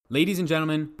Ladies and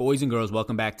gentlemen, boys and girls,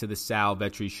 welcome back to the Sal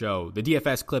Vetri Show. The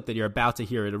DFS clip that you're about to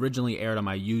hear, it originally aired on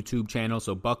my YouTube channel,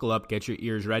 so buckle up, get your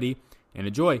ears ready, and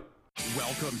enjoy.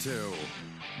 Welcome to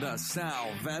the Sal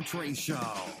Vetri Show.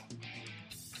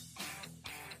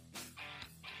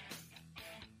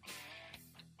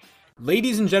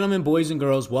 Ladies and gentlemen, boys and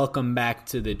girls, welcome back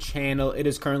to the channel. It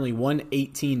is currently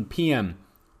 1:18 p.m.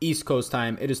 East Coast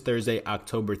time. It is Thursday,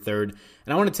 October 3rd,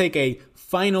 and I want to take a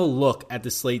final look at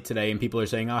the slate today, and people are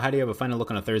saying, oh, how do you have a final look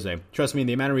on a Thursday? Trust me,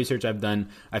 the amount of research I've done,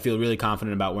 I feel really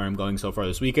confident about where I'm going so far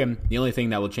this weekend. The only thing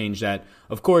that will change that,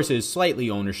 of course, is slightly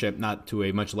ownership, not to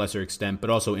a much lesser extent, but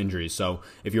also injuries. So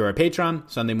if you're a patron,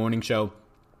 Sunday morning show,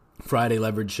 Friday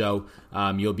leverage show,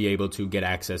 you'll be able to get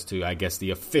access to, I guess,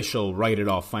 the official write it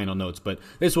off final notes. But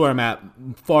this is where I'm at.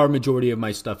 Far majority of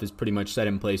my stuff is pretty much set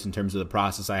in place in terms of the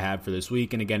process I have for this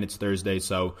week. And again, it's Thursday,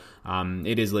 so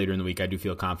it is later in the week. I do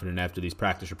feel confident after these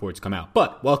practice reports come out.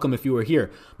 But welcome if you are here.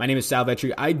 My name is Sal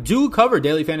Vetri. I do cover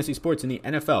daily fantasy sports in the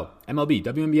NFL, MLB,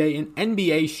 WNBA, and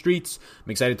NBA streets. I'm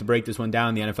excited to break this one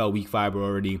down. The NFL Week 5, we're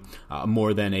already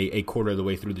more than a quarter of the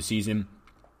way through the season.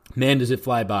 Man, does it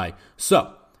fly by.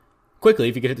 So, quickly,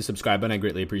 if you could hit the subscribe button, I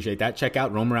greatly appreciate that. Check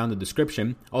out Roam Around the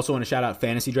description. Also want to shout out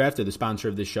Fantasy Draft. They're the sponsor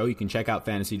of this show. You can check out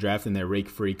Fantasy Draft in their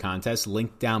rake-free contest.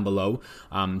 Link down below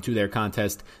to their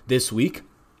contest this week.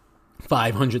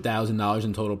 $500,000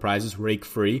 in total prizes,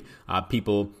 rake-free.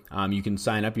 People, you can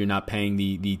sign up. You're not paying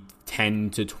the 10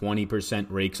 to 20%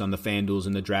 rakes on the FanDuels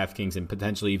and the Draftkings, and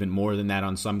potentially even more than that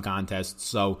on some contests.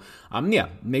 So,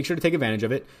 make sure to take advantage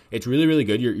of it. It's really, really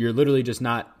good. You're literally just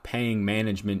not paying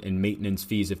management and maintenance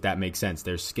fees, if that makes sense.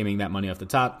 They're skimming that money off the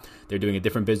top. They're doing a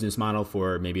different business model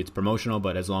for maybe it's promotional,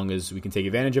 but as long as we can take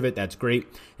advantage of it, that's great.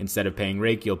 Instead of paying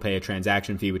rake, you'll pay a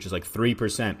transaction fee, which is like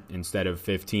 3% instead of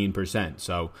 15%,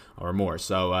 so or more.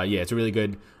 So, it's a really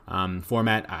good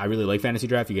format. I really like Fantasy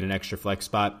Draft. You get an extra flex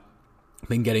spot.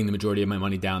 Been getting the majority of my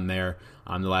money down there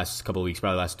the last couple of weeks,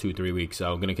 probably the last 2-3 weeks.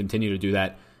 So I'm going to continue to do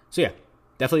that. So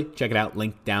definitely check it out.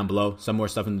 Link down below. Some more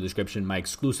stuff in the description. My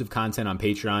exclusive content on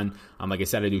Patreon. Like I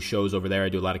said, I do shows over there. I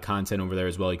do a lot of content over there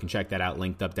as well. You can check that out.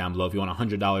 Linked up down below. If you want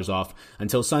 $100 off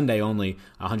until Sunday only,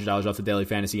 $100 off the Daily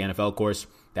Fantasy NFL course.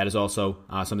 That is also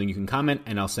something you can comment,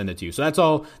 and I'll send it to you. So that's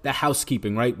all the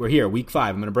housekeeping, right? We're here, week 5.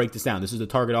 I'm going to break this down. This is the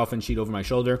target offense sheet over my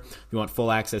shoulder. If you want full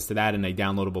access to that in a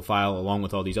downloadable file along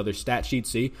with all these other stat sheets,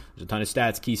 see, there's a ton of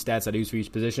stats, key stats that I use for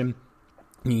each position.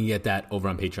 You can get that over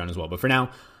on Patreon as well. But for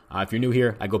now, if you're new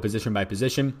here, I go position by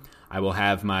position. I will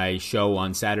have my show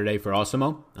on Saturday for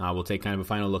Awesemo. We'll take kind of a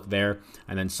final look there.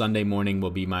 And then Sunday morning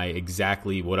will be my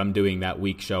exactly what I'm doing that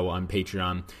week show on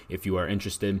Patreon if you are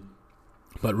interested.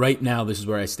 But right now, this is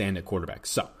where I stand at quarterback.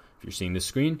 So, if you're seeing this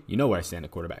screen, you know where I stand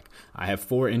at quarterback. I have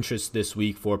 4 interests this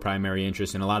week, 4 primary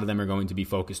interests, and a lot of them are going to be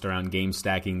focused around game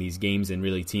stacking these games and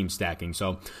really team stacking.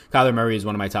 So, Kyler Murray is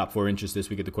one of my top 4 interests this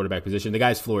week at the quarterback position. The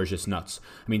guy's floor is just nuts.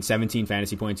 17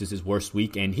 fantasy points is his worst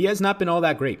week, and he has not been all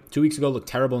that great. 2 weeks ago looked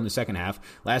terrible in the second half.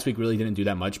 Last week really didn't do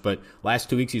that much, but last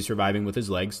 2 weeks he's surviving with his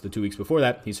legs. The 2 weeks before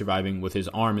that, he's surviving with his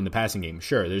arm in the passing game.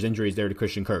 Sure, there's injuries there to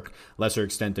Christian Kirk. Lesser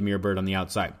extent, Amir Bird on the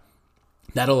outside.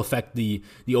 That'll affect the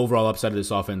overall upside of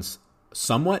this offense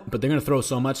somewhat, but they're going to throw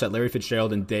so much that Larry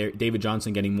Fitzgerald and David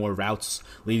Johnson getting more routes,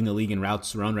 leading the league in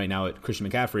routes run right now at Christian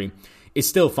McCaffrey, is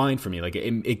still fine for me. Like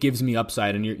it gives me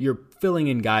upside, and you're filling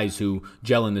in guys who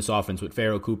gel in this offense. With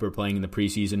Pharaoh Cooper playing in the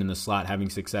preseason in the slot, having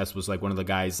success, was like one of the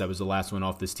guys that was the last one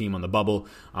off this team on the bubble.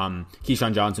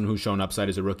 Keyshawn Johnson, who's shown upside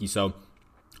as a rookie, so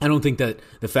I don't think that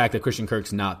the fact that Christian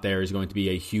Kirk's not there is going to be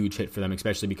a huge hit for them,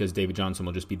 especially because David Johnson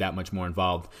will just be that much more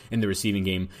involved in the receiving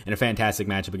game. And a fantastic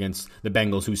matchup against the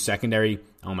Bengals, whose secondary,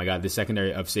 oh my God, the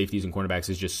secondary of safeties and cornerbacks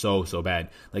is just so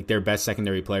bad. Like their best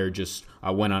secondary player just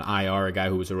went on IR, a guy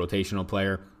who was a rotational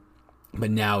player. But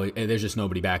now there's just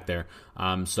nobody back there.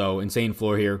 So insane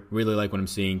floor here. Really like what I'm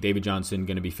seeing. David Johnson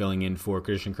going to be filling in for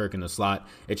Christian Kirk in the slot.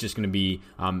 It's just going to be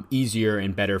easier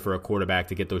and better for a quarterback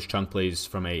to get those chunk plays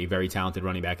from a very talented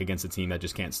running back against a team that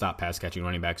just can't stop pass catching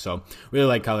running back. So really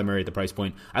like Kyler Murray at the price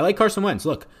point. I like Carson Wentz.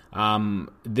 Look,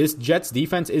 this Jets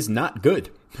defense is not good.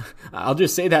 I'll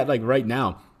just say that like right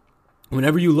now.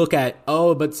 Whenever you look at,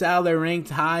 but Sal, they're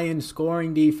ranked high in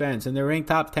scoring defense, and they're ranked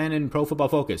top 10 in Pro Football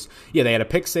Focus. Yeah, they had a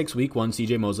pick 6 week 1,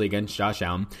 C.J. Mosley against Josh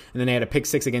Allen, and then they had a pick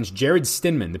 6 against Jared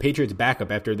Stidham, the Patriots'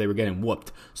 backup after they were getting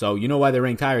whooped. So you know why they're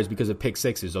ranked higher is because of pick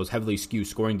 6s, those heavily skewed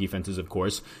scoring defenses, of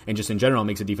course, and just in general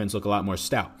makes a defense look a lot more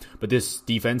stout. But this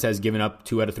defense has given up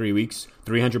 2 out of 3 weeks,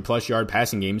 300-plus yard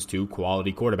passing games to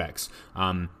quality quarterbacks.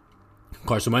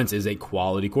 Carson Wentz is a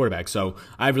quality quarterback, so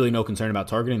I have really no concern about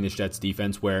targeting this Jets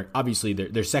defense, where obviously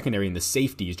their secondary and the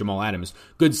safety is Jamal Adams,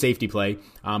 good safety play,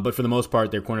 but for the most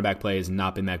part, their cornerback play has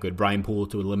not been that good. Brian Poole,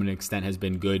 to a limited extent, has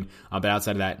been good, but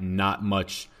outside of that, not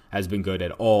much has been good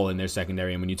at all in their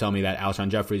secondary. And when you tell me that Alshon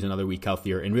Jeffrey is another week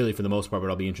healthier, and really for the most part what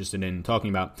I'll be interested in talking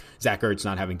about, Zach Ertz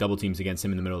not having double teams against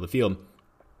him in the middle of the field,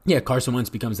 yeah, Carson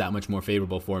Wentz becomes that much more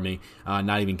favorable for me,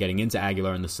 not even getting into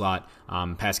Aguilar in the slot,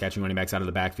 pass-catching running backs out of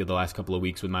the backfield the last couple of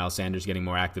weeks with Miles Sanders getting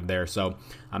more active there. So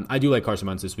I do like Carson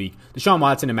Wentz this week. Deshaun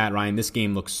Watson and Matt Ryan, this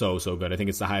game looks so good. I think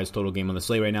it's the highest total game on the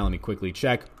slate right now. Let me quickly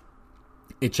check.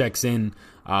 It checks in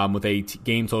with a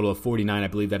game total of 49. I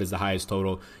believe that is the highest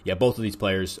total. Yeah, both of these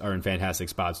players are in fantastic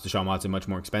spots. Deshaun Watson, much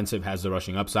more expensive, has the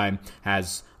rushing upside,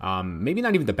 has maybe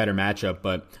not even the better matchup,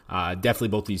 but definitely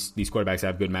both these quarterbacks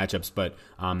have good matchups. But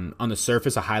on the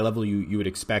surface, a high level, you would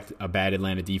expect a bad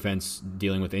Atlanta defense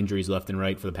dealing with injuries left and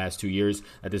right for the past 2 years,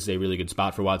 that this is a really good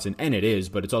spot for Watson, and it is,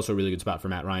 but it's also a really good spot for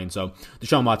Matt Ryan. So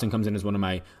Deshaun Watson comes in as one of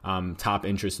my top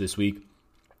interests this week.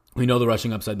 We know the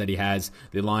rushing upside that he has.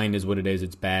 The line is what it is.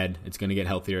 It's bad. It's going to get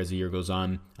healthier as the year goes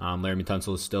on. Laramie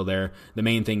Tunsil is still there. The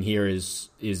main thing here is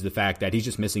the fact that he's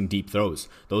just missing deep throws.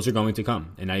 Those are going to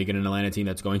come. And now you get an Atlanta team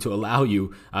that's going to allow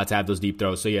you to have those deep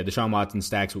throws. So yeah, Deshaun Watson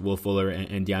stacks with Will Fuller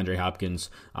and DeAndre Hopkins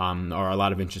are a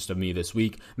lot of interest of me this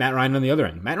week. Matt Ryan on the other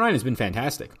end. Matt Ryan has been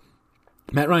fantastic.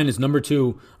 Matt Ryan is number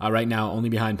 2 right now, only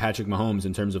behind Patrick Mahomes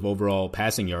in terms of overall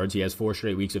passing yards. He has 4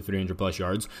 straight weeks of 300-plus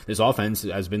yards. This offense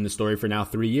has been the story for now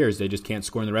 3 years. They just can't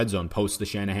score in the red zone post the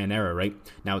Shanahan era, right,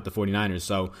 now with the 49ers.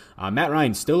 So Matt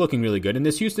Ryan's still looking really good. And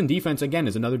this Houston defense, again,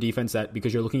 is another defense that,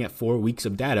 because you're looking at 4 weeks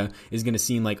of data, is going to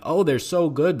seem like, oh, they're so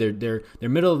good. They're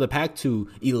middle of the pack to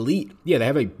elite. Yeah, they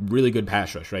have a really good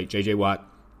pass rush, right? J.J. Watt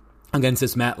against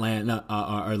this Matt Ryan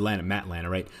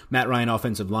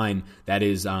offensive line that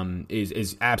is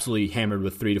absolutely hammered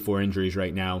with 3 to 4 injuries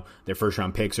right now. Their first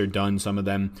round picks are done. Some of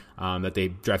them that they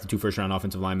drafted 2 first round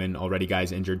offensive linemen already,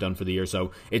 guys injured, done for the year.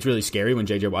 So it's really scary when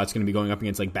JJ Watt's going to be going up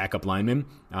against like backup linemen.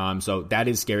 So that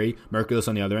is scary. Merciless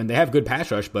on the other end. They have good pass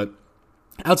rush, but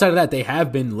outside of that, they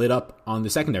have been lit up on the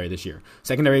secondary this year.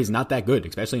 Secondary is not that good,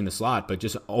 especially in the slot, but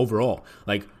just overall.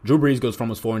 Like, Drew Brees goes for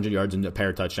almost 400 yards and a pair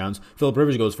of touchdowns. Phillip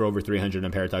Rivers goes for over 300 and a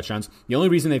pair of touchdowns. The only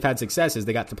reason they've had success is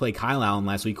they got to play Kyle Allen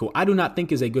last week, who I do not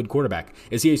think is a good quarterback.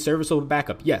 Is he a serviceable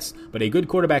backup? Yes. But a good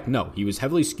quarterback? No. He was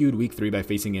heavily skewed week 3 by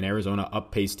facing an Arizona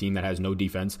up-paced team that has no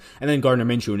defense. And then Gardner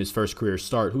Minshew in his first career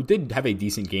start, who did have a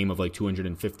decent game of like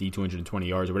 250, 220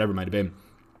 yards or whatever it might have been.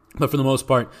 But for the most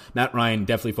part, Matt Ryan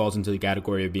definitely falls into the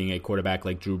category of being a quarterback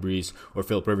like Drew Brees or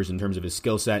Phillip Rivers in terms of his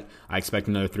skill set. I expect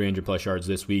another 300-plus yards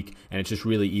this week, and it's just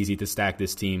really easy to stack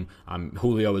this team.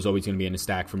 Julio is always going to be in a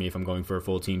stack for me if I'm going for a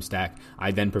full team stack.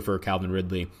 I then prefer Calvin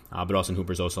Ridley, but Austin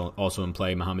Hooper's also in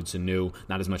play. Mohamed Sanu,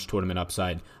 not as much tournament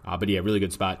upside, but yeah, really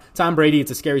good spot. Tom Brady,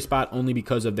 it's a scary spot only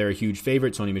because of their huge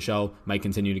favorite. Sony Michel might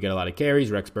continue to get a lot of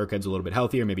carries. Rex Burkhead's a little bit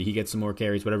healthier. Maybe he gets some more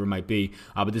carries, whatever it might be.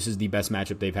 But this is the best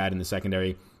matchup they've had in the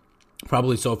secondary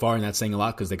probably so far, and that's saying a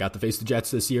lot because they got to face the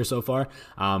Jets this year so far.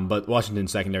 But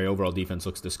Washington's secondary overall defense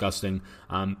looks disgusting.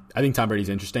 I think Tom Brady's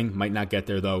interesting. Might not get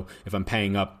there, though. If I'm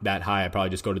paying up that high, I'd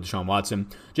probably just go to Deshaun Watson.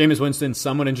 Jameis Winston,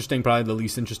 somewhat interesting, probably the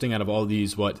least interesting out of all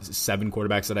these, 7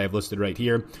 quarterbacks that I have listed right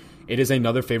here. It is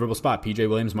another favorable spot. P.J.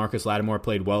 Williams, Marcus Lattimore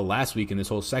played well last week, and this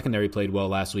whole secondary played well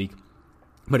last week.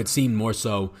 But it seemed more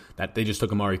so that they just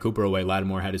took Amari Cooper away.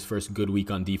 Lattimore had his first good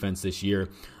week on defense this year.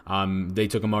 They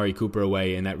took Amari Cooper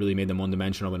away, and that really made them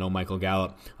one-dimensional with no Michael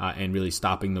Gallup, and really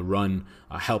stopping the run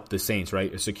helped the Saints,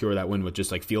 right, secure that win with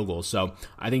just like field goals. So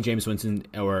I think Jameis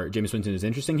Winston is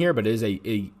interesting here, but it is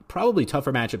a probably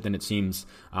tougher matchup than it seems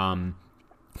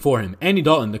for him. Andy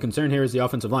Dalton, the concern here is the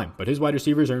offensive line, but his wide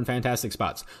receivers are in fantastic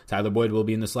spots. Tyler Boyd will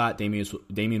be in the slot.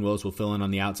 Damian Willis will fill in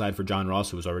on the outside for John Ross,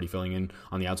 who was already filling in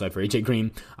on the outside for A.J. Green.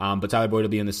 But Tyler Boyd will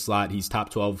be in the slot. He's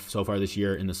top 12 so far this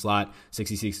year in the slot,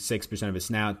 66% of his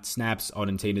snaps.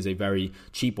 Auden Tate is a very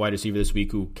cheap wide receiver this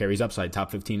week who carries upside,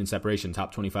 top 15 in separation,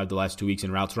 top 25 the last 2 weeks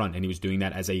in routes run, and he was doing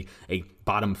that as a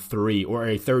bottom 3 or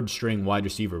a third string wide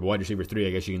receiver 3,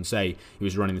 I guess you can say. He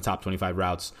was running the top 25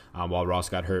 routes while Ross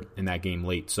got hurt in that game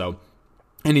late. So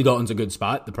Andy Dalton's a good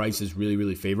spot. The price is really,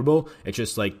 really favorable. It's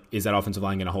just like, is that offensive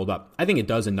line going to hold up? I think it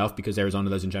does enough because Arizona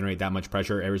doesn't generate that much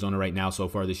pressure. Arizona right now so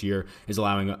far this year is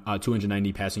allowing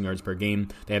 290 passing yards per game.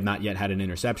 They have not yet had an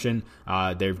interception.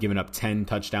 They've given up 10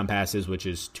 touchdown passes, which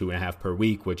is 2.5 per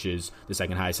week, which is the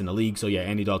second highest in the league. So yeah,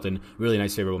 Andy Dalton, really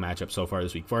nice favorable matchup so far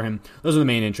this week for him. Those are the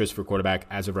main interests for quarterback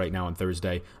as of right now on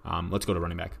Thursday. Let's go to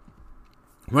running back.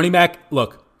 Running back,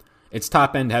 look, it's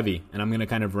top end heavy, and I'm going to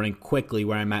kind of rank quickly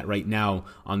where I'm at right now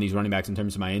on these running backs in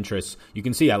terms of my interests. You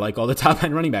can see I like all the top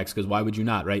end running backs because why would you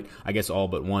not, right? I guess all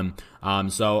but one.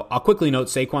 So I'll quickly note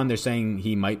Saquon. They're saying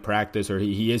he might practice, or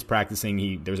he is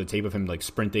practicing. There's a tape of him like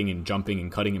sprinting and jumping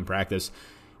and cutting in practice.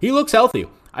 He looks healthy.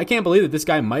 I can't believe that this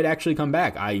guy might actually come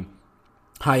back.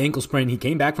 High ankle sprain. He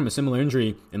came back from a similar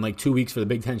injury in like 2 weeks for the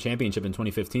Big Ten championship in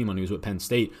 2015 when he was with Penn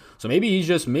State. So maybe he's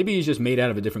just made out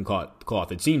of a different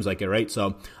cloth. It seems like it, right?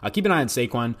 So keep an eye on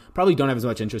Saquon. Probably don't have as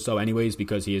much interest though, anyways,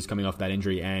 because he is coming off that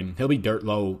injury and he'll be dirt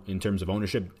low in terms of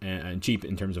ownership and cheap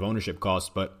in terms of ownership costs,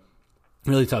 but.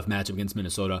 Really tough matchup against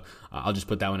Minnesota. I'll just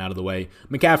put that one out of the way.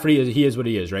 McCaffrey, he is what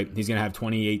he is, right? He's going to have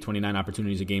 28, 29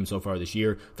 opportunities a game so far this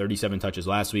year, 37 touches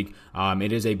last week.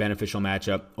 It is a beneficial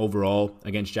matchup overall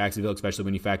against Jacksonville, especially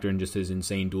when you factor in just his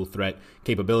insane dual threat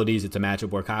capabilities. It's a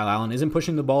matchup where Kyle Allen isn't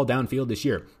pushing the ball downfield this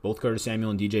year. Both Curtis Samuel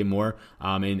and DJ Moore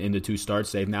in the 2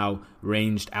 starts, they've now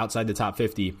ranged outside the top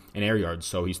 50 in air yards.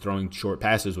 So he's throwing short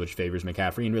passes, which favors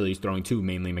McCaffrey, and really he's throwing to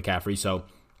mainly McCaffrey. So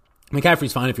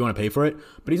McCaffrey's fine if you want to pay for it,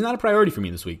 but he's not a priority for me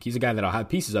this week. He's a guy that I'll have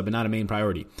pieces of, but not a main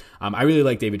priority. I really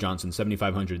like David Johnson,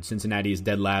 7,500. Cincinnati is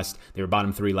dead last. They were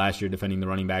bottom 3 last year defending the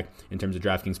running back in terms of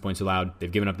DraftKings points allowed. They've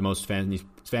given up the most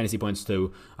fantasy points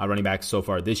to running backs so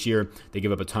far this year. They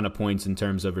give up a ton of points in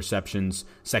terms of receptions,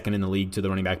 second in the league to the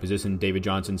running back position. David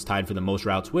Johnson's tied for the most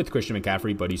routes with Christian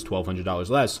McCaffrey, but he's $1,200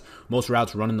 less. Most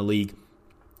routes run in the league.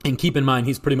 And keep in mind,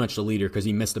 he's pretty much the leader because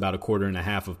he missed about a quarter and a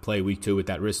half of play week 2 with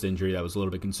that wrist injury. That was a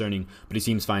little bit concerning, but he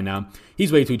seems fine now.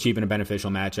 He's way too cheap in a beneficial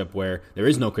matchup where there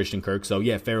is no Christian Kirk. So,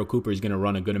 yeah, Pharaoh Cooper is going to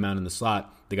run a good amount in the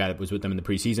slot. The guy that was with them in the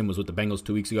preseason was with the Bengals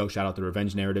 2 weeks ago. Shout out the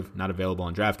revenge narrative. Not available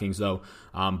on DraftKings, though.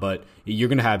 But you're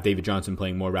going to have David Johnson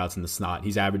playing more routes in the slot.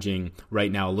 He's averaging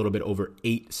right now a little bit over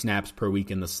 8 snaps per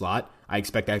week in the slot. I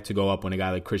expect that to go up when a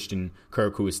guy like Christian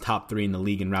Kirk, who is top 3 in the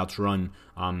league in routes run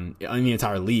in the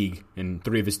entire league, and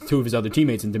 2 of his other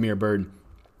teammates, and Damiere Byrd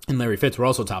and Larry Fitz, were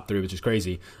also top 3, which is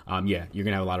crazy. You're going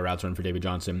to have a lot of routes run for David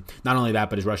Johnson. Not only that,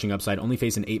 but his rushing upside, only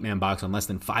facing an 8-man box on less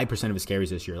than 5% of his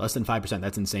carries this year. Less than 5%.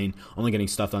 That's insane. Only getting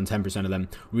stuffed on 10% of them.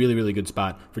 Really, really good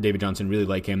spot for David Johnson. Really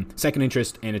like him. Second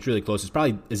interest, and it's really close, is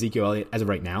probably Ezekiel Elliott as of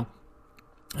right now.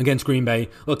 Against Green Bay.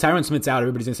 Look, Tyron Smith's out.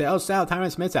 Everybody's going to say, oh, Sal,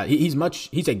 Tyron Smith's out.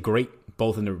 He's a great,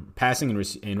 both in the passing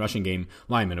and rushing game,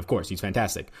 lineman. Of course, he's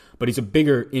fantastic. But he's a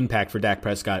bigger impact for Dak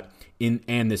Prescott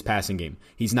in this passing game.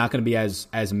 He's not going to be as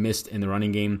missed in the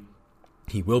running game.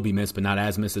 He will be missed, but not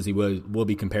as missed as he will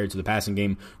be compared to the passing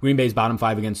game. Green Bay's bottom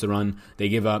 5 against the run. They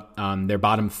give up their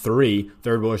bottom 3,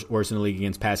 third worst in the league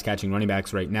against pass-catching running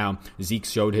backs right now. Zeke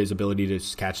showed his ability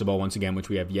to catch the ball once again, which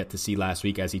we have yet to see last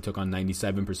week as he took on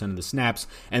 97% of the snaps.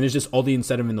 And there's just all the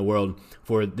incentive in the world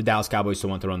for the Dallas Cowboys to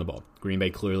want to run the ball. Green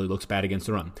Bay clearly looks bad against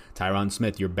the run. Tyron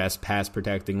Smith, your best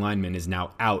pass-protecting lineman, is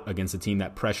now out against a team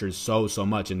that pressures so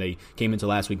much, and they came into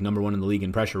last week number 1 in the league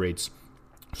in pressure rates.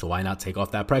 So why not take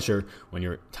off that pressure when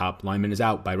your top lineman is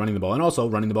out by running the ball? And also,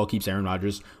 running the ball keeps Aaron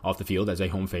Rodgers off the field as a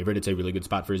home favorite. It's a really good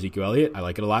spot for Ezekiel Elliott. I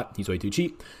like it a lot. He's way too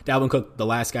cheap. Dalvin Cook, the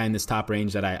last guy in this top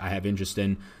range that I have interest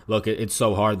in. Look, it's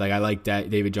so hard. Like, I like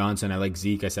David Johnson. I like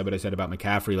Zeke. I said what I said about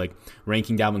McCaffrey. Like,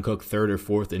 ranking Dalvin Cook 3rd or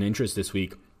 4th in interest this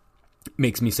week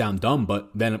makes me sound dumb, but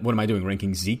then what am I doing?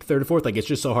 Ranking Zeke 3rd or 4th? Like, it's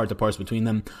just so hard to parse between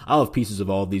them. I'll have pieces of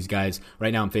all of these guys.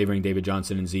 Right now, I'm favoring David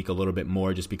Johnson and Zeke a little bit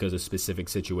more just because of specific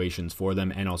situations for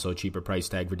them and also a cheaper price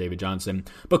tag for David Johnson.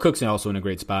 But Cook's also in a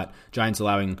great spot. Giants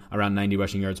allowing around 90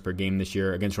 rushing yards per game this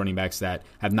year against running backs that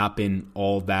have not been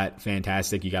all that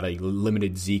fantastic. You got a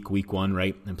limited Zeke week 1,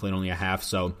 right? And played only a half,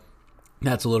 so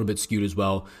that's a little bit skewed as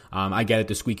well. I get it,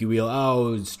 the squeaky wheel.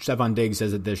 Oh, Stephon Diggs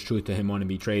says that there's truth to him wanting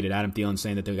to be traded. Adam Thielen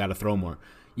saying that they got to throw more.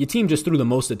 Your team just threw the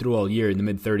most it threw all year in the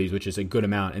mid-30s, which is a good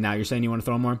amount, and now you're saying you want to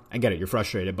throw more? I get it. You're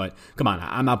frustrated, but come on.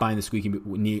 I'm not buying the squeaky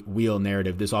wheel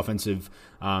narrative. This offensive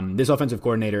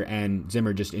coordinator and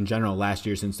Zimmer just in general last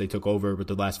year since they took over with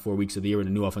the last 4 weeks of the year with a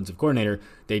new offensive coordinator,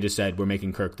 they just said, we're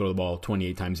making Kirk throw the ball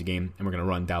 28 times a game, and we're going to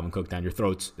run Dalvin Cook down your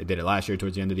throats. They did it last year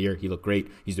towards the end of the year. He looked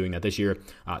great. He's doing that this year.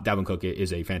 Dalvin Cook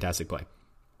is a fantastic play.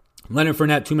 Leonard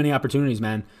Fournette, too many opportunities,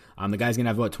 man. The guy's going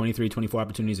to have, 23, 24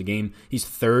 opportunities a game. He's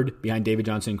 3rd behind David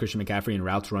Johnson and Christian McCaffrey in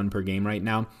routes run per game right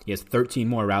now. He has 13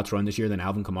 more routes run this year than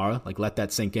Alvin Kamara. Like, let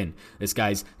that sink in. This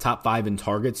guy's top 5 in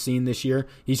targets seen this year.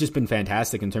 He's just been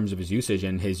fantastic in terms of his usage,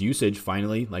 and his usage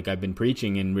finally, like I've been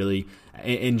preaching, and really,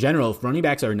 in general, running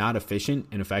backs are not efficient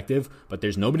and effective, but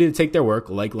there's nobody to take their work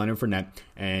like Leonard Fournette,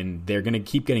 and they're going to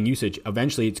keep getting usage.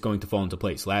 Eventually, it's going to fall into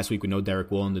place. Last week, with no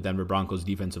Derek Woolen, the Denver Broncos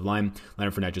defensive line,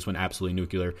 Leonard Fournette just went absolutely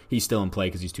nuclear. He's still in play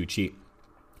because he's too cheap.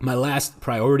 My last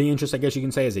priority interest, I guess you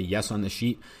can say, is a yes on the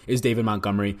sheet, is David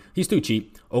Montgomery. He's too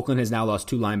cheap. Oakland has now lost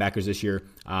 2 linebackers this year.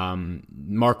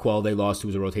 Markwell, they lost, who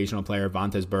was a rotational player.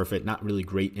 Vontaze Burfict, not really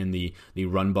great in the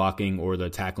run blocking or the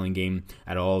tackling game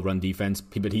at all, run defense,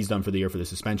 but he's done for the year for the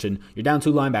suspension. You're down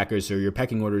 2 linebackers, so your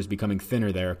pecking order is becoming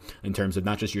thinner there in terms of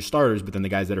not just your starters, but then the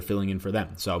guys that are filling in for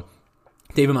them. So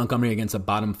David Montgomery against a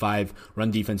bottom 5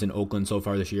 run defense in Oakland so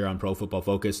far this year on Pro Football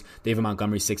Focus. David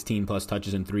Montgomery, 16 plus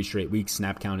touches in 3 straight weeks.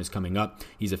 Snap count is coming up.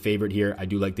 He's a favorite here. I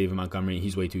do like David Montgomery.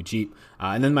 He's way too cheap.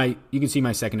 And then you can see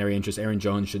my secondary interest. Aaron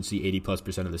Jones should see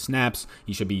 80+% of the snaps.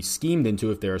 He should be schemed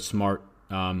into if they're smart,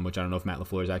 which I don't know if Matt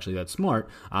LaFleur is actually that smart.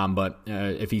 But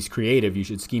if he's creative, you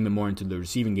should scheme him more into the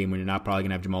receiving game when you're not probably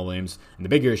going to have Jamal Williams. And the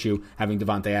bigger issue, having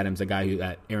Devontae Adams, a guy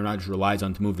that Aaron Rodgers relies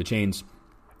on to move the chains.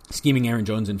 Scheming Aaron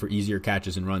Jones in for easier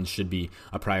catches and runs should be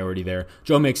a priority there.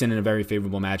 Joe Mixon in a very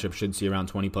favorable matchup should see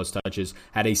around 20-plus touches.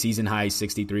 Had a season-high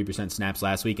 63% snaps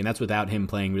last week, and that's without him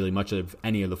playing really much of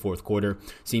any of the fourth quarter.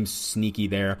 Seems sneaky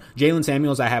there. Jalen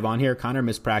Samuels I have on here. Connor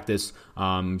missed practice.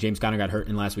 James Conner got hurt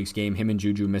in last week's game. Him and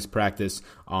Juju missed practice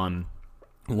on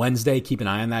Wednesday. Keep an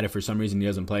eye on that. If for some reason he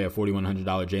doesn't play, a $4,100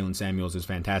 Jalen Samuels is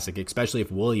fantastic, especially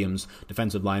if Williams,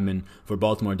 defensive lineman for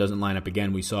Baltimore, doesn't line up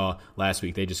again. We saw last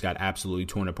week they just got absolutely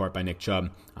torn apart by Nick Chubb.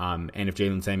 And if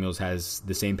Jalen Samuels has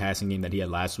the same passing game that he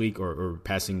had last week, or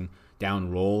passing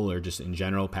down role, or just in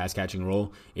general pass catching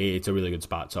role, it's a really good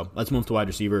spot. So let's move to wide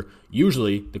receiver.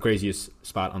 Usually the craziest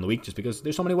spot on the week, just because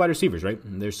there's so many wide receivers, right?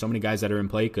 And there's so many guys that are in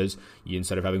play, because you,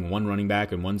 instead of having 1 running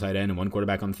back and 1 tight end and 1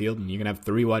 quarterback on the field, you're gonna have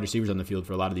 3 wide receivers on the field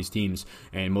for a lot of these teams,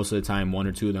 and most of the time 1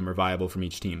 or 2 of them are viable from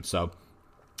each team. So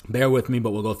bear with me,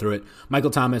 but we'll go through it. Michael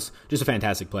Thomas, just a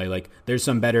fantastic play. Like, there's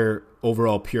some better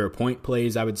overall pure point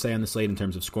plays, I would say, on the slate in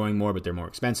terms of scoring more, but they're more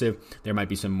expensive. There might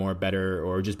be some more better,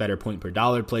 or just better point per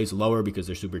dollar plays, lower because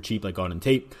they're super cheap, like Auden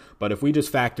Tate. But if we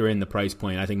just factor in the price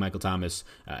point, I think Michael Thomas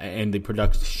and the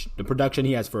production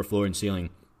he has for a floor and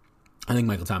ceiling, I think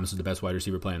Michael Thomas is the best wide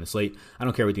receiver play on the slate. I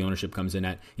don't care what the ownership comes in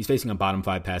at. He's facing a bottom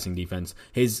 5 passing defense.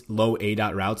 His low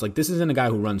A-dot routes, like, this isn't a guy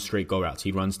who runs straight go routes.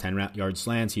 He runs 10-yard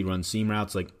slants. He runs seam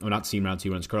routes, not seam routes. He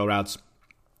runs curl routes,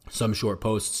 some short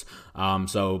posts.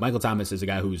 So Michael Thomas is a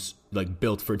guy who's like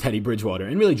built for Teddy Bridgewater,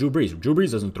 and really Drew Brees. Drew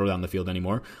Brees doesn't throw down the field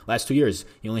anymore. Last 2 years,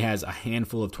 he only has a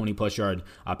handful of 20-plus yard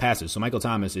passes. So Michael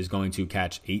Thomas is going to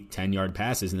catch 8, 10-yard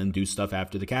passes and then do stuff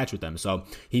after the catch with them. So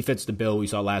he fits the bill. We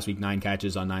saw last week 9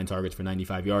 catches on 9 targets for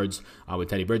 95 yards with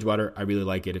Teddy Bridgewater. I really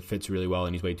like it. It fits really well,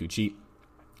 and he's way too cheap.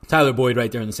 Tyler Boyd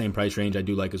right there in the same price range, I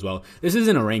do like as well. This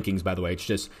isn't a rankings, by the way. It's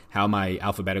just how my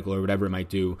alphabetical or whatever it might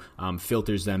do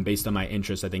filters them based on my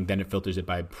interest. I think then it filters it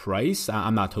by price.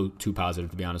 I'm not too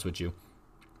positive, to be honest with you.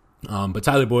 But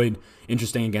Tyler Boyd,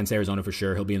 interesting against Arizona for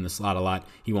sure. He'll be in the slot a lot.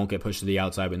 He won't get pushed to the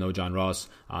outside, but no John Ross.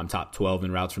 Top 12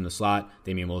 in routes from the slot.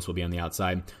 Damian Willis will be on the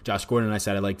outside. Josh Gordon, I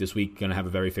said I like this week. Going to have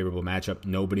a very favorable matchup.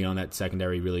 Nobody on that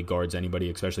secondary really guards anybody,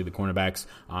 especially the cornerbacks.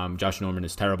 Josh Norman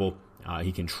is terrible.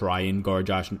 He can try and guard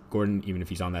Josh Gordon, even if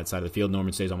he's on that side of the field.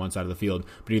 Norman stays on one side of the field,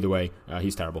 but either way,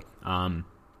 he's terrible.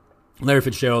 Larry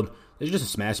Fitzgerald, there's just a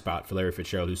smash spot for Larry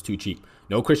Fitzgerald, who's too cheap.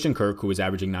 No Christian Kirk, who is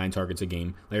averaging 9 targets a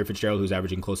game. Larry Fitzgerald, who's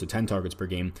averaging close to 10 targets per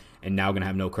game, and now going to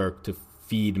have no Kirk to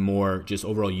feed more just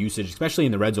overall usage, especially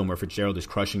in the red zone where Fitzgerald is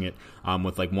crushing it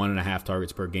with like 1.5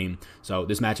 targets per game. So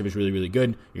this matchup is really, really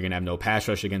good. You're going to have no pass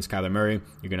rush against Kyler Murray.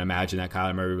 You're going to imagine that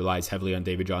Kyler Murray relies heavily on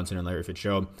David Johnson and Larry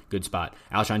Fitzgerald. Good spot.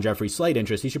 Alshon Jeffrey, slight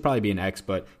interest. He should probably be an X,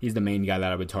 but he's the main guy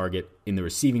that I would target in the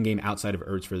receiving game outside of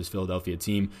Ertz for this Philadelphia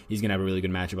team. He's going to have a really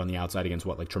good matchup on the outside against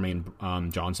Tremaine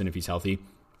Johnson if he's healthy.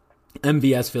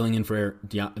 MVS filling in for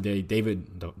Devontae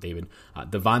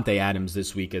Adams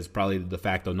this week is probably the de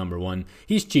facto number 1.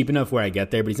 He's cheap enough where I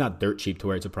get there, but he's not dirt cheap to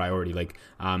where it's a priority.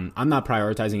 I'm not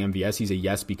prioritizing MVS. He's a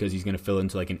yes because he's going to fill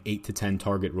into like an 8 to 10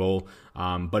 target role.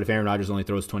 But if Aaron Rodgers only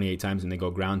throws 28 times and they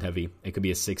go ground heavy, it could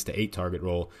be a 6 to 8 target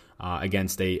role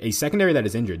against a secondary that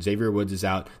is injured. Xavier Woods is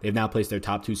out. They've now placed their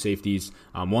top 2 safeties,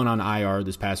 one on IR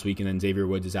this past week, and then Xavier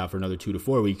Woods is out for another 2 to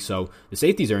 4 weeks. So the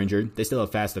safeties are injured. They still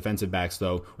have fast defensive backs,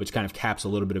 though, which kind of caps a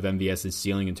little bit of MVS's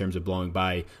ceiling in terms of blowing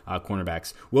by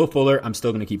cornerbacks. Will Fuller, I'm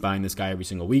still going to keep buying this guy every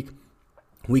single week.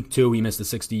 Week 2, he missed a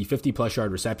 50-plus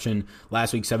yard reception.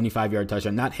 Last week, 75-yard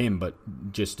touchdown. Not him, but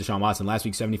just Deshaun Watson. Last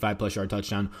week, 75-plus yard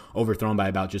touchdown, overthrown by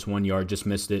about just 1 yard, just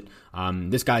missed it.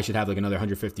 This guy should have like another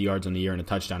 150 yards on the year and a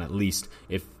touchdown at least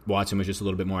if Watson was just a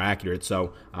little bit more accurate.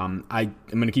 So I'm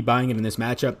going to keep buying it in this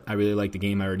matchup. I really like the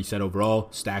game. I already said overall,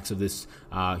 stacks of this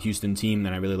Houston team,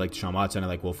 and I really like Deshaun Watson. I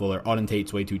like Will Fuller. Auden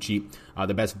Tate's way too cheap.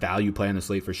 The best value play on the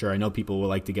slate for sure. I know people will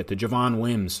like to get to Javon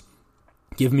Wims.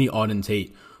 Give me Auden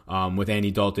Tate. with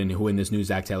Andy Dalton, who in this new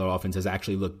Zach Taylor offense has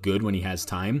actually looked good when he has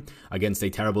time against a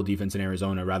terrible defense in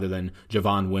Arizona, rather than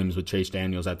Javon Wims with Chase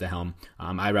Daniels at the helm.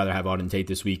 I'd rather have Auden Tate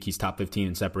this week. He's top 15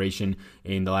 in separation.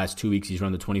 In the last 2 weeks, he's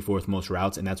run the 24th most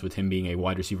routes, and that's with him being a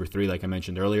wide receiver 3, like I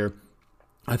mentioned earlier.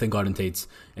 I think Auden Tate's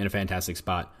in a fantastic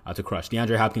spot to crush.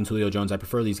 DeAndre Hopkins, Julio Jones, I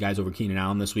prefer these guys over Keenan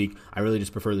Allen this week. I really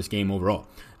just prefer this game overall.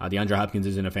 DeAndre Hopkins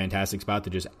is in a fantastic spot to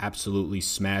just absolutely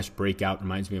smash, breakout.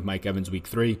 Reminds me of Mike Evans week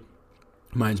 3.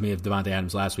 Reminds me of Devontae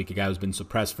Adams last week, a guy who's been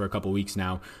suppressed for a couple weeks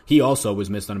now. He also was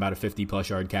missed on about a 50-plus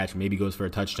yard catch, maybe goes for a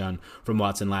touchdown from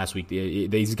Watson last week.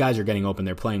 These guys are getting open.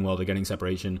 They're playing well. They're getting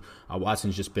separation.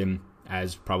 Watson's just been,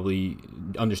 as probably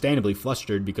understandably,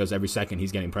 flustered because every second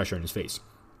he's getting pressure in his face.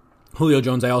 Julio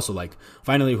Jones, I also like.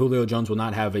 Finally, Julio Jones will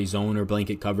not have a zone or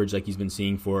blanket coverage like he's been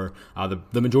seeing for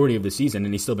the majority of the season,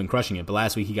 and he's still been crushing it. But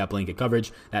last week he got blanket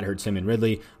coverage. That hurts him and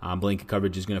Ridley. Blanket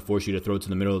coverage is going to force you to throw to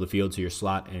the middle of the field to your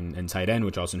slot and tight end,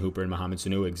 which Austin Hooper and Mohamed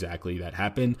Sanu, exactly that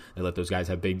happened. They let those guys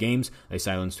have big games. They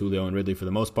silenced Julio and Ridley for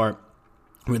the most part.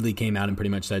 Ridley came out and pretty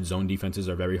much said zone defenses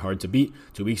are very hard to beat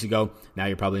 2 weeks ago. Now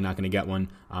you're probably not going to get one.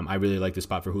 I really like the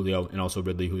spot for Julio and also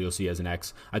Ridley, who you'll see as an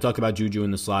X. I talked about Juju in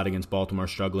the slot against Baltimore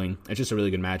struggling. It's just a really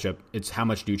good matchup. It's how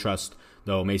much do you trust,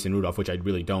 though, Mason Rudolph, which I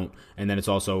really don't. And then it's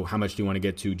also how much do you want to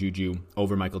get to Juju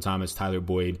over Michael Thomas, Tyler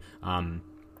Boyd,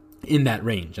 in that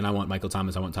range. And I want Michael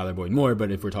Thomas, I want Tyler Boyd more, but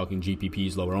if we're talking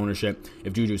GPPs, lower ownership,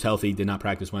 if Juju's healthy, did not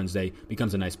practice Wednesday,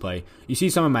 becomes a nice play. You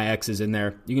see some of my X's in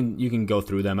there. You can go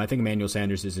through them. I think Emmanuel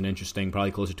Sanders is an interesting,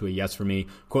 probably closer to a yes for me.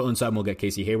 Cortland Sutton will get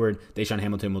Casey Hayward. Deshaun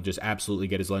Hamilton will just absolutely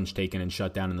get his lunch taken and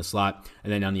shut down in the slot.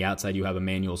 And then on the outside, you have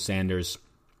Emmanuel Sanders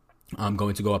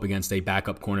going to go up against a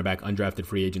backup cornerback, undrafted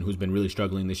free agent who's been really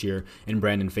struggling this year in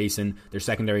Brandon Faison. Their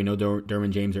secondary, no Derwin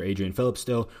James or Adrian Phillips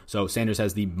still. So Sanders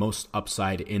has the most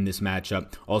upside in this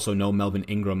matchup. Also, no Melvin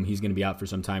Ingram. He's going to be out for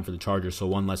some time for the Chargers, so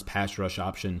one less pass rush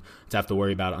option to have to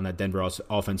worry about on that Denver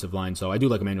offensive line. So I do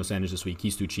like Emmanuel Sanders this week.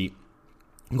 He's too cheap.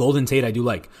 Golden Tate, I do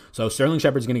like. So Sterling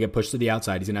Shepard's going to get pushed to the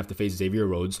outside. He's going to have to face Xavier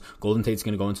Rhodes. Golden Tate's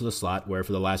going to go into the slot, where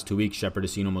for the last 2 weeks, Shepard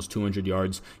has seen almost 200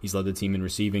 yards. He's led the team in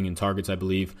receiving and targets, I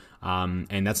believe.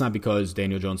 And that's not because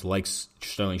Daniel Jones likes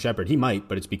Sterling Shepard. He might,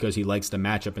 but it's because he likes the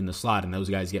matchup in the slot, and those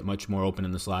guys get much more open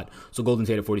in the slot. So Golden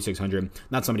Tate at 4,600.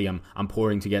 Not somebody I'm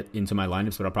pouring to get into my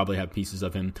lineups, but I'll probably have pieces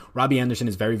of him. Robbie Anderson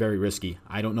is very, very risky.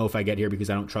 I don't know if I get here because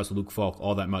I don't trust Luke Falk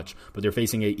all that much, but they're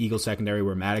facing a Eagles secondary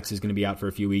where Maddox is going to be out for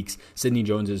a few weeks. Sidney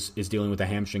Jones is dealing with a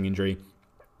hamstring injury.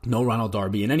 No Ronald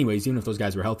Darby. And anyways, even if those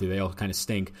guys were healthy, they all kind of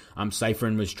stink.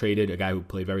 Cyphern was traded, a guy who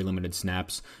played very limited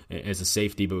snaps as a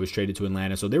safety, but was traded to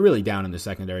Atlanta. So they're really down in the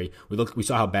secondary. We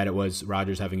saw how bad it was.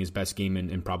 Rodgers having his best game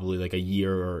in probably like a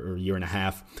year or year and a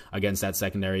half against that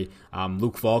secondary.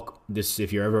 Luke Falk,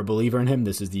 if you're ever a believer in him,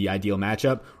 this is the ideal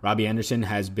matchup. Robbie Anderson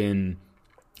has been,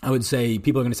 I would say,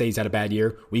 people are going to say he's had a bad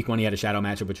year. Week 1, he had a shadow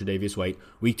matchup with Tre'Davious White.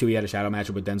 Week 2, he had a shadow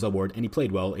matchup with Denzel Ward, and he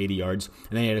played well, 80 yards.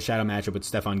 And then he had a shadow matchup with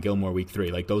Stephon Gilmore week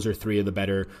 3. Like, those are three of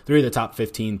the top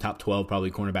 15, top 12 probably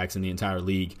cornerbacks in the entire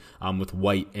league, with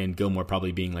White and Gilmore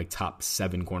probably being like top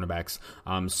 7 cornerbacks.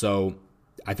 So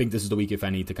I think this is the week, if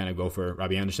any, to kind of go for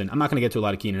Robbie Anderson. I'm not going to get to a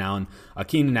lot of Keenan Allen.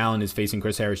 Keenan Allen is facing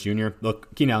Chris Harris Jr.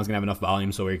 Look, Keenan Allen's going to have enough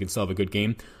volume so where he can still have a good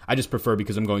game. I just prefer,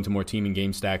 because I'm going to more team and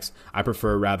game stacks, I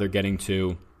prefer rather getting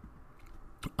to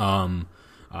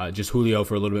just Julio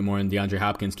for a little bit more, and DeAndre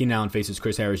Hopkins. Keenan Allen faces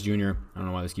Chris Harris Jr. I don't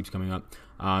know why this keeps coming up.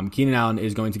 Keenan Allen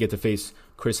is going to get to face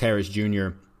Chris Harris Jr.,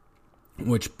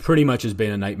 which pretty much has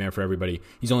been a nightmare for everybody.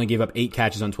 He's only gave up 8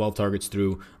 catches on 12 targets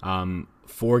through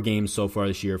 4 games so far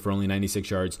this year for only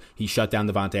 96 yards. He shut down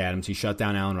Devontae Adams. He shut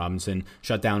down Allen Robinson.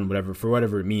 Shut down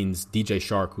whatever it means, DJ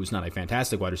Shark, who's not a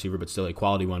fantastic wide receiver, but still a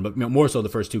quality one. But more so the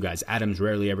first 2 guys. Adams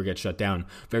rarely ever gets shut down.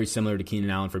 Very similar to Keenan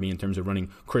Allen for me in terms of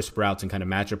running crisp routes and kind of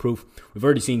matchup proof. We've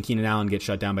already seen Keenan Allen get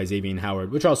shut down by Xavier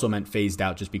Howard, which also meant phased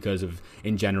out just because of,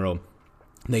 in general,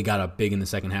 they got up big in the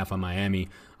second half on Miami.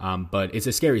 But it's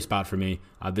a scary spot for me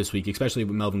this week, especially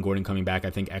with Melvin Gordon coming back.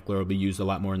 I think Eckler will be used a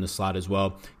lot more in the slot as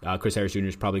well. Chris Harris Jr.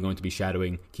 is probably going to be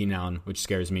shadowing Keenan Allen, which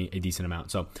scares me a decent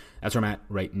amount. So that's where I'm at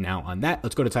right now on that.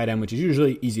 Let's go to tight end, which is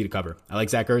usually easy to cover. I like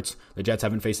Zach Ertz. The Jets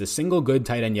haven't faced a single good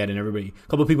tight end yet, and a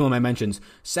couple of people in my mentions,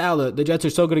 Sal, the Jets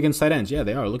are so good against tight ends. Yeah,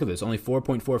 they are. Look at this. Only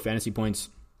 4.4 fantasy points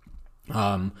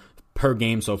per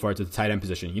game so far to the tight end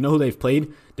position. You know who they've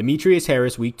played? Demetrius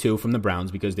Harris week 2 from the Browns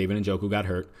because David Njoku got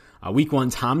hurt. Week 1,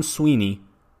 Tom Sweeney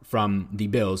from the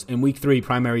Bills. And week 3,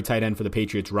 primary tight end for the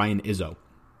Patriots, Ryan Izzo.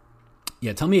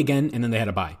 Yeah, tell me again, and then they had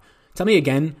a bye. Tell me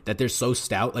again that they're so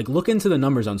stout. Like, look into the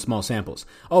numbers on small samples.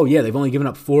 Oh, yeah, they've only given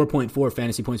up 4.4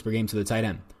 fantasy points per game to the tight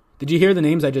end. Did you hear the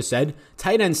names I just said?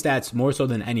 Tight end stats, more so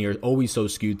than any, are always so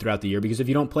skewed throughout the year because if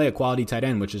you don't play a quality tight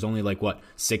end, which is only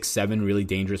 6, 7 really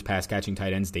dangerous pass catching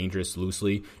tight ends, dangerous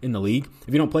loosely in the league,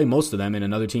 if you don't play most of them and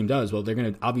another team does, well, they're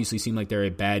going to obviously seem like they're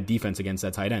a bad defense against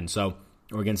that tight end,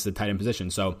 or against the tight end position.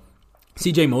 So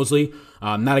CJ Mosley,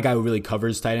 not a guy who really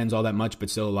covers tight ends all that much, but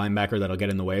still a linebacker that'll get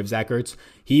in the way of Zach Ertz.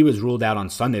 He was ruled out on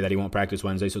Sunday that he won't practice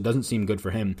Wednesday, so it doesn't seem good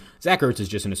for him. Zach Ertz is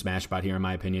just in a smash spot here, in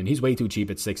my opinion. He's way too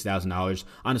cheap at $6,000.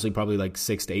 Honestly, probably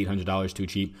 $600 to $800 too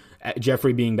cheap.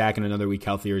 Jeffrey being back in another week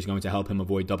healthier is going to help him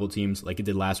avoid double teams like it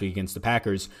did last week against the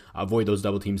Packers. Avoid those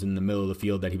double teams in the middle of the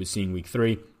field that he was seeing week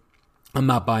 3. I'm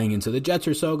not buying into the Jets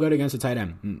are so good against a tight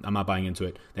end. I'm not buying into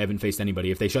it. They haven't faced anybody.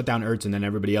 If they shut down Ertz and then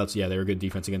everybody else, yeah, they're a good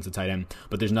defense against the tight end.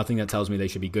 But there's nothing that tells me they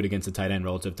should be good against a tight end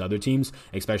relative to other teams,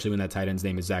 especially when that tight end's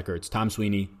name is Zach Ertz. Tom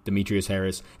Sweeney, Demetrius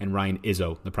Harris, and Ryan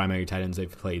Izzo, the primary tight ends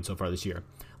they've played so far this year.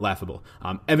 Laughable.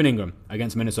 Evan Ingram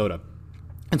against Minnesota.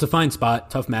 It's a fine spot,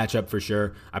 tough matchup for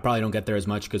sure. I probably don't get there as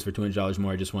much because for $200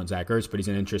 more, I just want Zach Ertz, but he's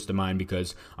an interest of mine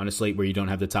because on a slate where you don't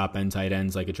have the top end tight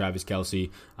ends like a Travis Kelce,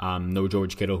 no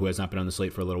George Kittle, who has not been on the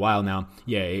slate for a little while now,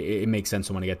 yeah, it makes sense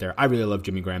to want to get there. I really love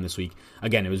Jimmy Graham this week.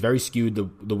 Again, it was very skewed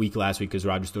the week last week because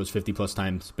Rodgers throws 50 plus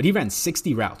times, but he ran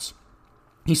 60 routes.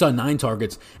 He saw 9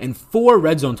 targets and 4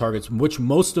 red zone targets, which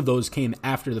most of those came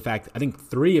after the fact. I think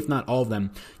 3, if not all of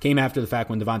them, came after the fact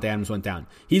when Devontae Adams went down.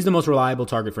 He's the most reliable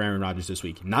target for Aaron Rodgers this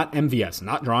week. Not MVS,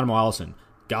 not Geronimo Allison.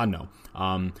 God, no.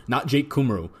 Not Jake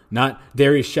Kumerow, not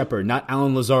Darius Shepard, not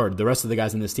Alan Lazard, the rest of the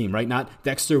guys in this team, right? Not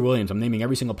Dexter Williams. I'm naming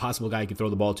every single possible guy he could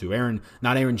throw the ball to.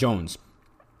 Not Aaron Jones.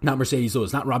 Not Mercedes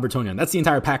Lewis, not Robert Tonyan. That's the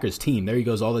entire Packers team. There he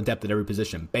goes, all the depth at every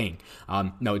position. Bang.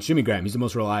 No, it's Jimmy Graham. He's the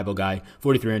most reliable guy.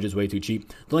 4,300 is way too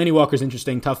cheap. Delaney Walker's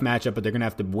interesting, tough matchup, but they're going to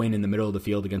have to win in the middle of the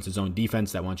field against his own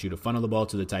defense that wants you to funnel the ball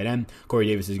to the tight end. Corey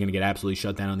Davis is going to get absolutely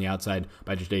shut down on the outside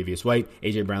by Tre'Davious White.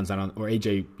 AJ Brown's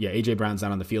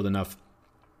not on the field enough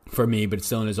for me, but it's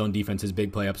still in his own defense. His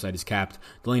big play upside is capped.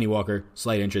 Delaney Walker,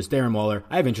 slight interest. Darren Waller,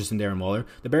 I have interest in Darren Waller.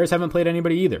 The Bears haven't played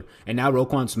anybody either. And now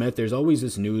Roquan Smith, there's always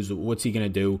this news. What's he going to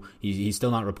do? He's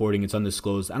still not reporting. It's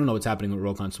undisclosed. I don't know what's happening with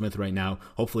Roquan Smith right now.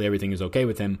 Hopefully everything is okay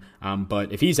with him.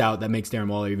 But if he's out, that makes Darren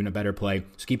Waller even a better play.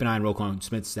 So keep an eye on Roquan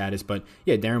Smith's status. But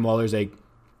yeah, Darren Waller's a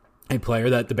player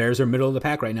that the Bears are middle of the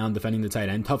pack right now in defending the tight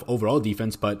end. Tough overall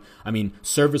defense, but,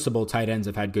 serviceable tight ends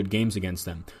have had good games against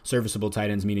them. Serviceable tight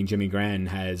ends, meaning Jimmy Graham,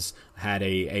 has had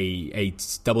a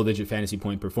double-digit fantasy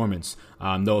point performance.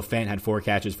 Noah Fant had 4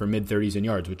 catches for mid-30s in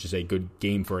yards, which is a good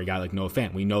game for a guy like Noah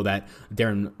Fant. We know that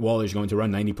Darren Waller is going to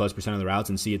run 90+% of the routes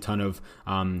and see a ton of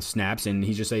snaps, and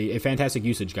he's just a fantastic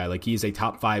usage guy. Like, he is a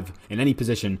top 5 in any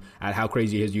position at how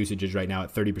crazy his usage is right now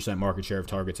at 30% market share of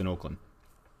targets in Oakland.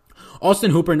 Austin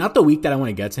Hooper, not the week that I want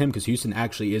to get to him because Houston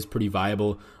actually is pretty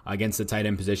viable against the tight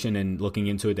end position, and looking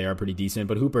into it, they are pretty decent.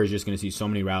 But Hooper is just going to see so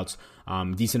many routes,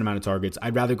 decent amount of targets.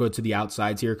 I'd rather go to the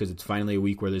outsides here because it's finally a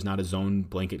week where there's not a zone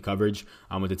blanket coverage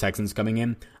with the Texans coming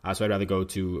in. So I'd rather go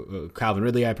to Calvin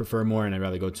Ridley, I prefer more, and I'd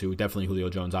rather go to definitely Julio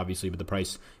Jones, obviously, but the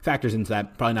price factors into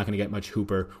that. Probably not going to get much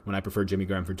Hooper when I prefer Jimmy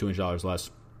Graham for $200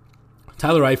 less.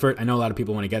 Tyler Eifert, I know a lot of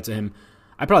people want to get to him.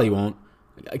 I probably won't.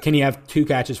 Can he have 2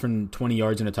 catches for 20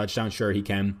 yards and a touchdown? Sure, he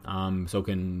can. So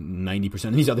can 90%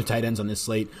 of these other tight ends on this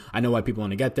slate. I know why people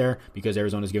want to get there because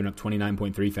Arizona's given up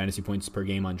 29.3 fantasy points per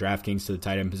game on DraftKings to the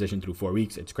tight end position through 4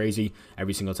 weeks. It's crazy.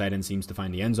 Every single tight end seems to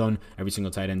find the end zone. Every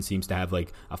single tight end seems to have a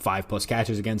 5+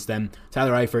 catches against them.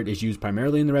 Tyler Eifert is used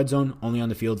primarily in the red zone, only on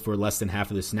the field for less than half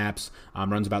of the snaps,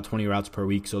 runs about 20 routes per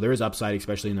week. So there is upside,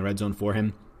 especially in the red zone for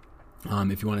him.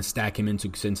 If you want to stack him into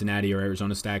Cincinnati or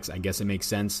Arizona stacks, I guess it makes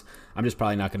sense. I'm just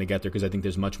probably not going to get there because I think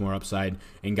there's much more upside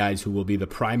in guys who will be the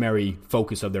primary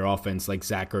focus of their offense, like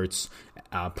Zach Ertz,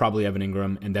 probably Evan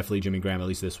Ingram, and definitely Jimmy Graham, at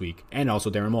least this week. And also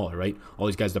Darren Waller, right? All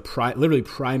these guys, literally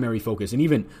primary focus. And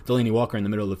even Delaney Walker in the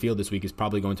middle of the field this week is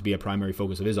probably going to be a primary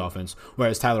focus of his offense,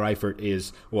 whereas Tyler Eifert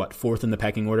is, 4th in the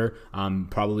pecking order,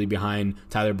 probably behind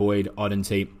Tyler Boyd, Auden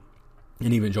Tate,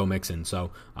 and even Joe Mixon.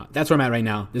 So that's where I'm at right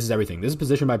now. This is everything. This is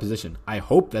position by position. I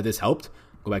hope that this helped.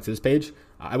 Go back to this page.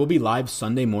 I will be live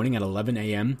Sunday morning at 11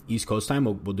 a.m. East Coast time.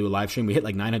 We'll do a live stream. We hit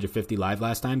 950 live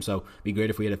last time, so it'd be great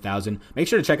if we hit 1,000. Make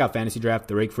sure to check out Fantasy Draft.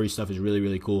 The rake-free stuff is really,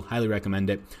 really cool. Highly recommend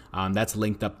it. That's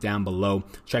linked up down below.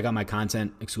 Check out my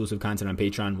content, exclusive content on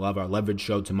Patreon. We'll have our leverage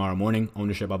show tomorrow morning.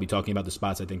 Ownership, I'll be talking about the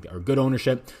spots I think are good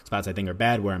ownership, spots I think are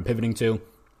bad, where I'm pivoting to.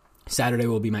 Saturday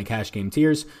will be my cash game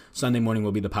tiers. Sunday morning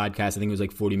will be the podcast. I think it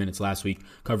was 40 minutes last week,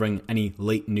 covering any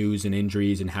late news and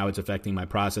injuries and how it's affecting my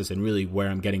process and really where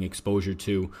I'm getting exposure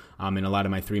to in a lot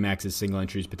of my 3 maxes, single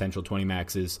entries, potential 20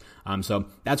 maxes. So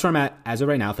that's where I'm at as of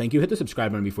right now. Thank you. Hit the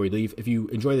subscribe button before you leave. If you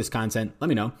enjoy this content, let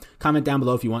me know. Comment down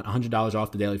below if you want $100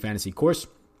 off the daily fantasy course.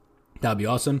 That would be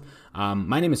awesome.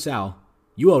 My name is Sal.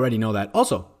 You already know that.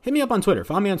 Also, hit me up on Twitter.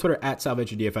 Follow me on Twitter at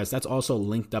SalVetriDFS. That's also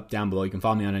linked up down below. You can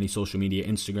follow me on any social media.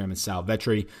 Instagram is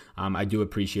SalVetri. I do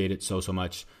appreciate it so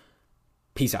much.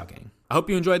 Peace out, gang. I hope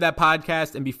you enjoyed that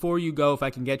podcast. And before you go, if I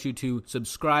can get you to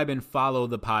subscribe and follow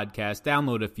the podcast,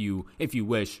 download if you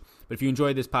wish. But if you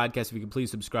enjoyed this podcast, if you could please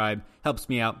subscribe, helps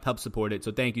me out, helps support it.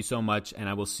 So thank you so much, and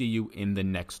I will see you in the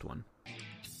next one.